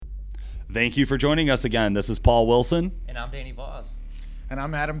Thank you for joining us again. This is Paul Wilson. And I'm Danny Voss. And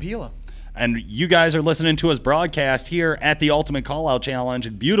I'm Adam Pila. And you guys are listening to us broadcast here at the Ultimate Callout Challenge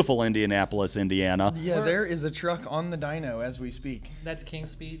in beautiful Indianapolis, Indiana. Yeah, there is a truck on the dyno as we speak. That's King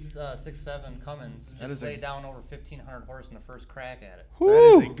Speed's 6.7 Cummins. Just laid down over 1,500 horse in the first crack at it.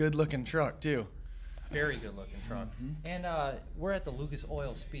 That is a good-looking truck, too. Very good-looking truck. And we're at the Lucas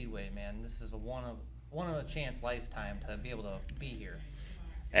Oil Speedway, man. This is one of a chance lifetime to be able to be here.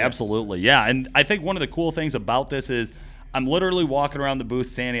 Absolutely, yeah. And I think one of the cool things about this is I'm literally walking around the booth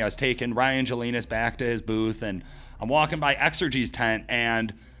standing. I was taking Ryan Jelinas back to his booth, and I'm walking by Exergy's tent,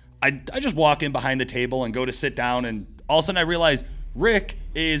 and I just walk in behind the table and go to sit down, and all of a sudden I realize Rick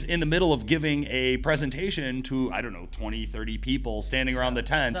is in the middle of giving a presentation to, 20, 30 people standing around the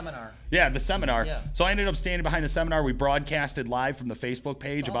tent. Seminar. Yeah, the seminar. Yeah. So I ended up standing behind the seminar. We broadcasted live from the Facebook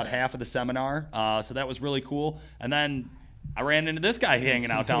page about half of the seminar. So that was really cool. And then I ran into this guy hanging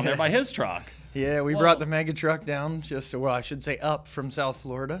out down there by his truck. Yeah, we brought the mega truck down I should say up from South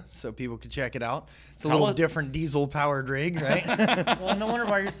Florida so people could check it out. It's a little different diesel-powered rig, right? Well, no wonder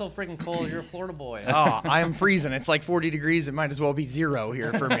why you're so freaking cold. You're a Florida boy. Oh, I am freezing. It's like 40 degrees. It might as well be 0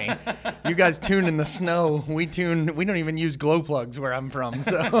 here for me. You guys tune in the snow. We don't even use glow plugs where I'm from.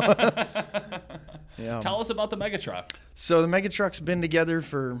 So, yeah. Tell us about the mega truck. So the mega truck's been together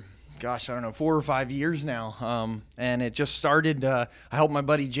for 4 or 5 years now. And it just started, I helped my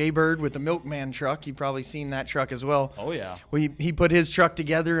buddy Jay Bird with the Milkman truck. You've probably seen that truck as well. Oh, yeah. He put his truck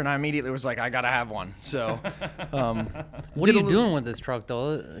together, and I immediately was like, I got to have one. So What are you doing with this truck,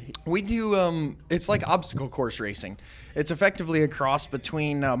 though? we do, it's like obstacle course racing. It's effectively a cross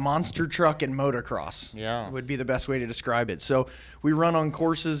between monster truck and motocross. Yeah. Would be the best way to describe it. So we run on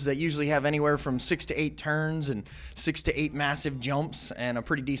courses that usually have anywhere from 6 to 8 turns and 6 to 8 massive jumps and a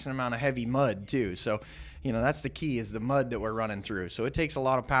pretty decent amount of heavy mud too. So, that's the key is the mud that we're running through. So it takes a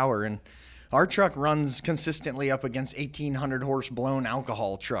lot of power, and our truck runs consistently up against 1,800 horse blown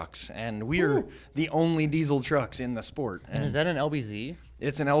alcohol trucks, and we're the only diesel trucks in the sport. And is that an LBZ?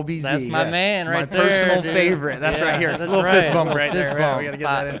 It's an LBZ. That's my man right my there. My personal dude. favorite. That's right here. That's Little fist bump Little right fist there. Bump. We gotta get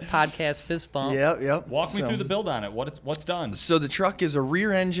that in. Podcast fist bump. Yep. Walk me through the build on it. What's done? So the truck is a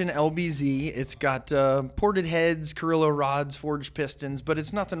rear engine LBZ. It's got ported heads, Carrillo rods, forged pistons, but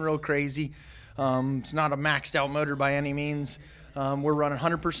it's nothing real crazy. It's not a maxed out motor by any means. We're running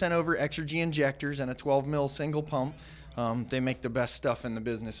 100% over Exergy injectors and a 12 mil single pump. They make the best stuff in the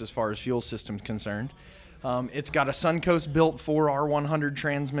business as far as fuel system's concerned. It's got a Suncoast built 4R100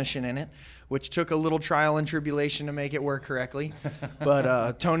 transmission in it, which took a little trial and tribulation to make it work correctly.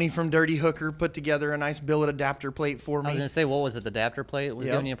 But Tony from Dirty Hooker put together a nice billet adapter plate for me. I was going to say, what was it? The adapter plate was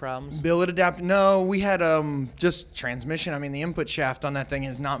giving you problems? Billet adapter. No, we had just transmission. I mean, the input shaft on that thing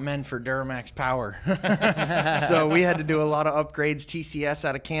is not meant for Duramax power. So we had to do a lot of upgrades. TCS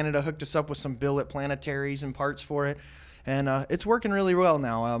out of Canada hooked us up with some billet planetaries and parts for it. And it's working really well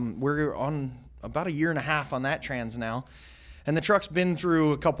now. We're on about 1.5 years on that trans now. And the truck's been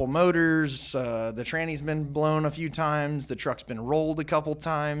through a couple motors. The tranny's been blown a few times. The truck's been rolled a couple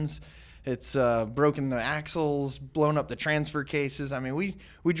times. It's broken the axles, blown up the transfer cases. I mean,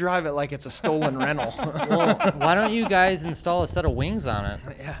 we drive it like it's a stolen rental. Well, why don't you guys install a set of wings on it?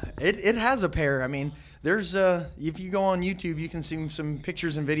 Yeah, it has a pair. I mean, there's if you go on YouTube, you can see some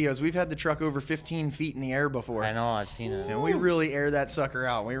pictures and videos. We've had the truck over 15 feet in the air before. I know, I've seen it. And we really air that sucker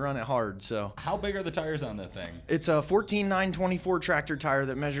out. We run it hard. So How big are the tires on this thing? it's a 14.924 tractor tire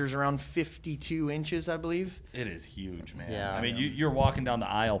that measures around 52 inches, I believe. It is huge, man. Yeah. I mean, you're walking down the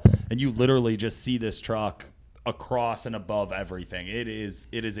aisle, and you literally just see this truck across and above everything. It is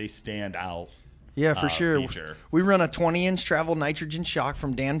a standout. Yeah, for sure. Feature. We run a 20-inch travel nitrogen shock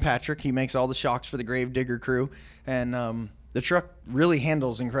from Dan Patrick. He makes all the shocks for the Gravedigger crew. And the truck really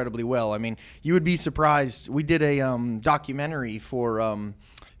handles incredibly well. I mean, you would be surprised. We did a documentary for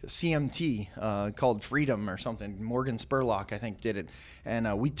CMT called Freedom or something. Morgan Spurlock, I think, did it.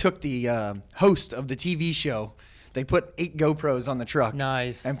 And we took the host of the TV show. They put 8 GoPros on the truck.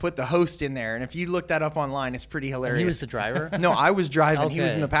 Nice. And put the host in there. And if you look that up online, it's pretty hilarious. And he was the driver? No, I was driving. He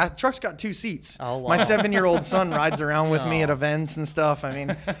was Okay. in the past. Truck's got 2 seats. Oh, wow. My 7-year-old son rides around with me at events and stuff. I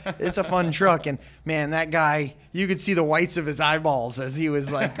mean, it's a fun truck. And man, that guy, you could see the whites of his eyeballs as he was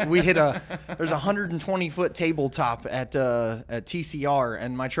like, there's a 120-foot tabletop at TCR,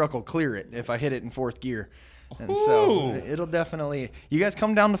 and my truck will clear it if I hit it in 4th gear. And so it'll definitely. You guys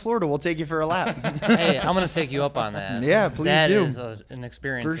come down to Florida, we'll take you for a lap. Hey, I'm going to take you up on that. Yeah, please do. That is an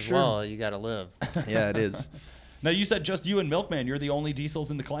experience For as sure. well. You got to live. Yeah, it is. Now, you said just you and Milkman. You're the only diesels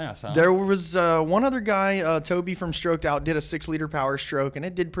in the class, huh? There was one other guy, Toby from Stroked Out, did a 6-liter Power Stroke, and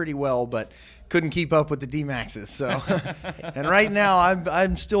it did pretty well, but couldn't keep up with the D-Maxes. So, and right now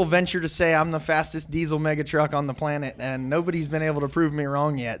I'm still venture to say I'm the fastest diesel mega truck on the planet, and nobody's been able to prove me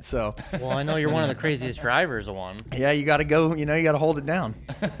wrong yet. So, Well, I know you're one of the craziest drivers of one. yeah, you got to go. You got to hold it down.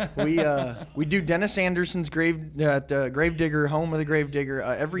 We do Dennis Anderson's Gravedigger, home of the Gravedigger,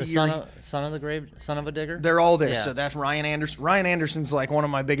 every The year. son of a digger. They're all there. Yeah. So that's Ryan Anderson. Ryan Anderson's like one of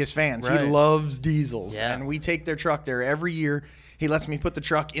my biggest fans. He Right. loves diesels. Yeah. And we take their truck there every year. He lets me put the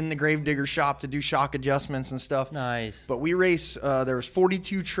truck in the Gravedigger shop to do shock adjustments and stuff. Nice. But we race, there was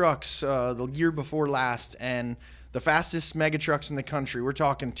 42 trucks the year before last, and the fastest mega trucks in the country, we're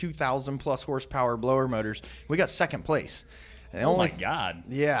talking 2,000 plus horsepower blower motors. We got second place. And Oh my God.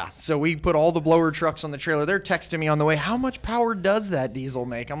 Yeah, so we put all the blower trucks on the trailer. They're texting me on the way, how much power does that diesel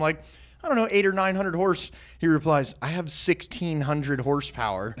make? I'm like, I don't know, 800 or 900 horse. He replies, I have 1,600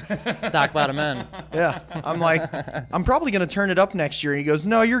 horsepower. Stock bottom end. Yeah, I'm like, I'm probably going to turn it up next year. And he goes,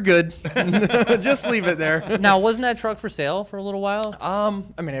 no, you're good. Just leave it there. Now, wasn't that truck for sale for a little while?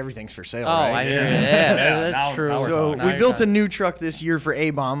 I mean, everything's for sale, Oh, right? I hear you. Yeah. Yeah, Yeah, that's now- true. now we're So talking. we built a new truck this year for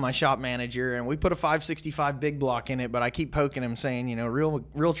A-Bomb, my shop manager, and we put a 565 big block in it, but I keep poking him saying,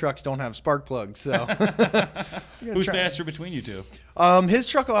 real trucks don't have spark plugs. So Who's faster between you two? his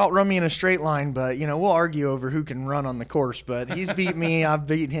truck will outrun me in a straight line, but we'll argue over who can run on the course. But he's beat me, I've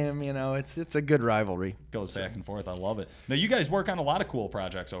beat him. It's a good rivalry. Goes back and forth. I love it. Now, you guys work on a lot of cool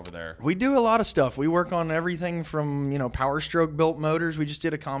projects over there. We do a lot of stuff. We work on everything from Power Stroke built motors. We just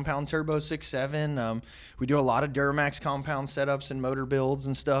did a compound turbo 6.7. We do a lot of Duramax compound setups and motor builds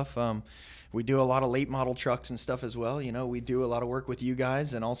and stuff. We do a lot of late model trucks and stuff as well. We do a lot of work with you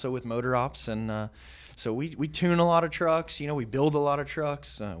guys and also with Motor Ops. And so we tune a lot of trucks. We build a lot of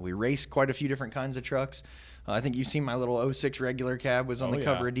trucks. We race quite a few different kinds of trucks. I think you've seen my little 06 regular cab was on the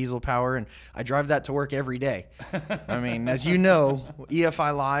cover of Diesel Power, and I drive that to work every day. I mean, as you know,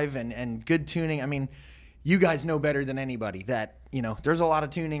 EFI Live and good tuning. I mean, you guys know better than anybody that, there's a lot of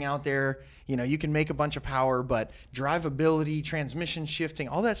tuning out there. You can make a bunch of power, but drivability, transmission shifting,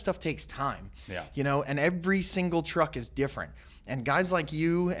 all that stuff takes time. Yeah. And every single truck is different. And guys like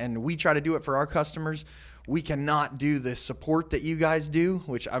you, and we try to do it for our customers, we cannot do the support that you guys do,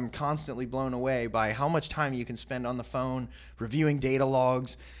 which I'm constantly blown away by how much time you can spend on the phone reviewing data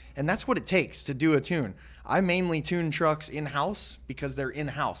logs. And that's what it takes to do a tune. I mainly tune trucks in-house because they're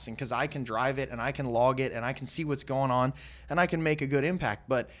in-house and because I can drive it and I can log it and I can see what's going on and I can make a good impact.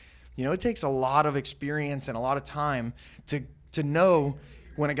 But, it takes a lot of experience and a lot of time to know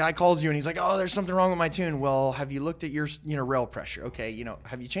when a guy calls you and he's like, oh, there's something wrong with my tune. Well, have you looked at your, rail pressure? Okay,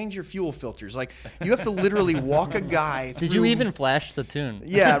 have you changed your fuel filters? Like, you have to literally walk a guy through. Did you even flash the tune?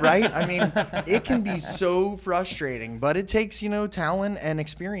 Yeah, right? I mean, it can be so frustrating, but it takes, talent and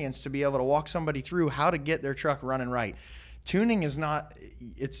experience to be able to walk somebody through how to get their truck running right. Tuning is not,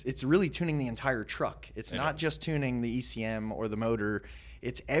 it's really tuning the entire truck. It's not just tuning the ECM or the motor.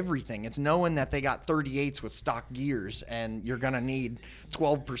 It's everything. It's knowing that they got 38s with stock gears and you're going to need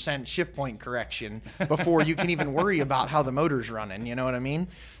 12% shift point correction before you can even worry about how the motor's running. You know what I mean?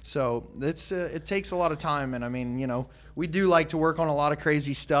 So it takes a lot of time. And I mean, we do like to work on a lot of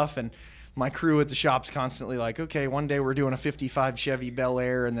crazy stuff, and my crew at the shop's constantly like, okay, one day we're doing a 55 Chevy Bel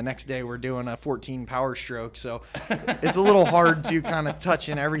Air and the next day we're doing a 14 Power Stroke. So it's a little hard to kind of touch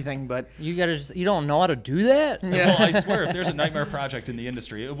in everything, but You don't know how to do that? Well, I swear, if there's a nightmare project in the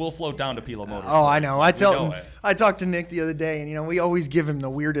industry, it will float down to Pilo Motors. oh, I know. I tell him, it. I talked to Nick the other day, and we always give him the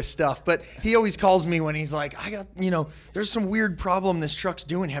weirdest stuff, but he always calls me when he's like, I got, there's some weird problem this truck's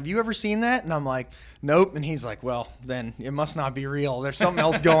doing. Have you ever seen that? And I'm like, nope. And he's like, well, then it must not be real. There's something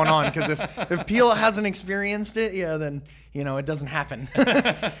else going on, because if Pilo hasn't experienced it, then it doesn't happen.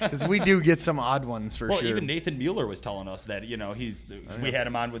 Because we do get some odd ones for Well, sure. even Nathan Mueller was telling us that, we had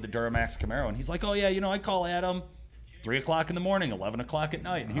him on with the Duramax Camaro, and he's like, oh, yeah, I call Adam 3 o'clock in the morning, 11 o'clock at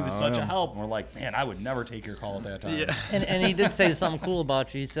night, and he was such a help. And we're like, man, I would never take your call at that time. Yeah. And he did say something cool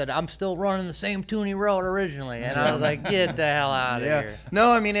about you. He said, I'm still running the same tune he wrote originally. And I was like, get the hell out of here. No,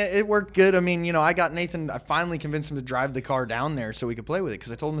 I mean, it worked good. I mean, I got Nathan, I finally convinced him to drive the car down there so we could play with it,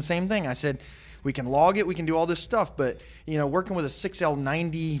 because I told him the same thing. I said, we can log it, we can do all this stuff, but, working with a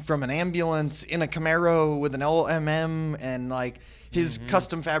 6L90 from an ambulance in a Camaro with an LMM and, like, his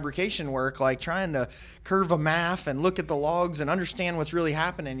custom fabrication work, like trying to curve a MAF and look at the logs and understand what's really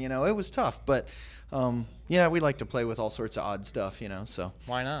happening, it was tough. But, we like to play with all sorts of odd stuff, so.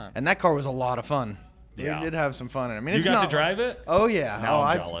 Why not? And that car was a lot of fun. Yeah. We did have some fun in it. I mean, You it's got not to drive it? Oh, yeah. Now I'm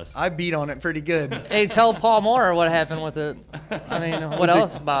I jealous. I beat on it pretty good. Hey, tell Paul Moore what happened with it. I mean, what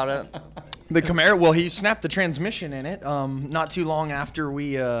else about it? The Camaro, well, he snapped the transmission in it not too long after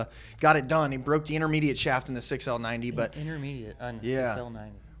we got it done. He broke the intermediate shaft in the 6L90, but Intermediate on Yeah. XL90.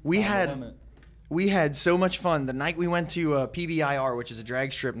 we On the had limit. we had so much fun. The night we went to PBIR, which is a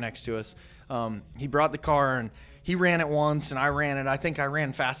drag strip next to us, he brought the car and he ran it once and I ran it. I think I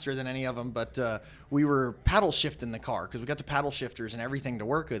ran faster than any of them, but we were paddle shifting the car because we got the paddle shifters and everything to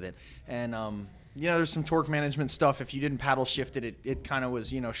work with it. And, there's some torque management stuff. If you didn't paddle shift it, it kind of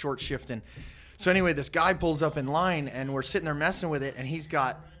was, short shifting. So anyway, this guy pulls up in line and we're sitting there messing with it and he's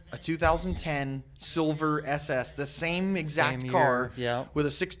got a 2010 silver SS, the same exact car with a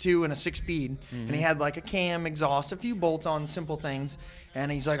 6.2 and a 6-speed. And he had like a cam, exhaust, a few bolt-on simple things.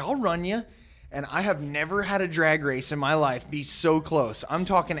 And he's like, I'll run you. And I have never had a drag race in my life be so close. I'm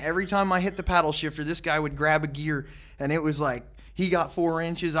talking every time I hit the paddle shifter, this guy would grab a gear and it was like, he got 4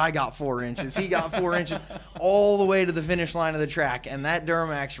 inches, I got 4 inches, he got 4 inches, all the way to the finish line of the track. And that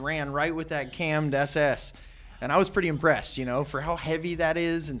Duramax ran right with that cammed SS. And I was pretty impressed, for how heavy that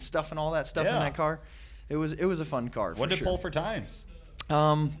is and stuff and all that stuff in that car. It was a fun car. What did it pull for times?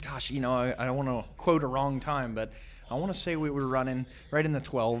 Gosh, I don't want to quote a wrong time, but I want to say we were running right in the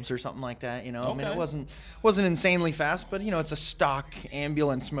 12s or something like that. I mean, it wasn't insanely fast, but it's a stock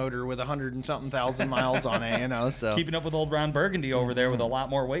ambulance motor with 100 and something thousand miles on it. So keeping up with old Ron Burgundy over there with a lot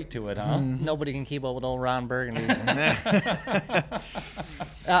more weight to it, huh? Nobody can keep up with old Ron Burgundy.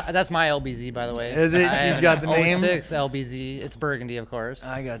 That's my LBZ, by the way. Is it? She's got the name. 06 LBZ. It's Burgundy, of course.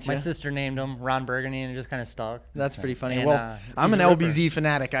 I got you. My sister named him Ron Burgundy, and it just kind of stuck. That's pretty funny. And, well, I'm an LBZ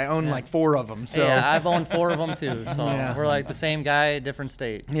fanatic. I own like 4 of them. So yeah, I've owned 4 of them too. So we're like the same guy, different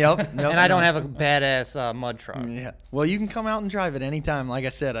state. Yep. And I don't have a badass mud truck. Yeah. Well, you can come out and drive it anytime. Like I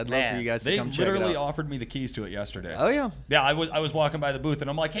said, I'd love for you guys to come check it out. They literally offered me the keys to it yesterday. Oh yeah. Yeah, I was walking by the booth and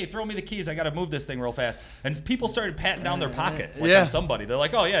I'm like, hey, throw me the keys. I got to move this thing real fast. And people started patting down their pockets like I'm somebody. They're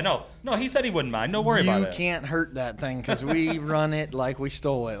like, oh yeah, no, he said he wouldn't mind. Don't worry about it. You can't hurt that thing because we run it like we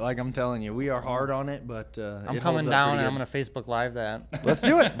stole it. Like I'm telling you, we are hard on it, but I'm coming down and I'm gonna Facebook Live that. Let's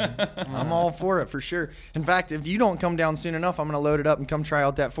do it. I'm all for it for sure. In fact, if you don't come down soon enough, I'm gonna load it up and come try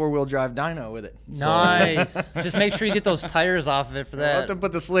out that 4-wheel drive dyno with it. Nice. Just make sure you get those tires off of it for that. I'll have to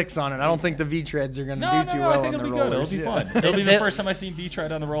put the slicks on it. I don't think the V-treads are gonna do too well. I think it'll be good. It'll be fun. It'll be the first time I see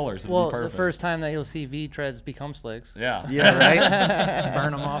V-tread on the rollers. It'll be perfect. The first time that you'll see V-treads become slicks. Yeah. Yeah, right?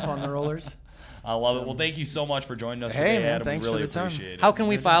 Burn them off on the rollers. I love it. Well, thank you so much for joining us today, man, Adam. thanks We really for the time. appreciate it. How can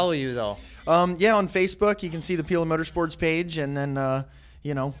we follow you, though? On Facebook, you can see the Pila Motorsports page, and then,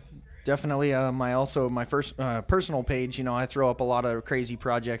 definitely my first personal page. I throw up a lot of crazy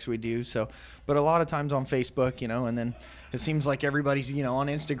projects we do. So, but a lot of times on Facebook, and then it seems like everybody's, on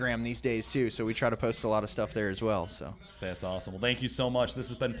Instagram these days too. So we try to post a lot of stuff there as well. So that's awesome. Well, thank you so much. This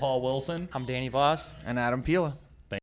has been Paul Wilson. I'm Danny Voss. And Adam Pila.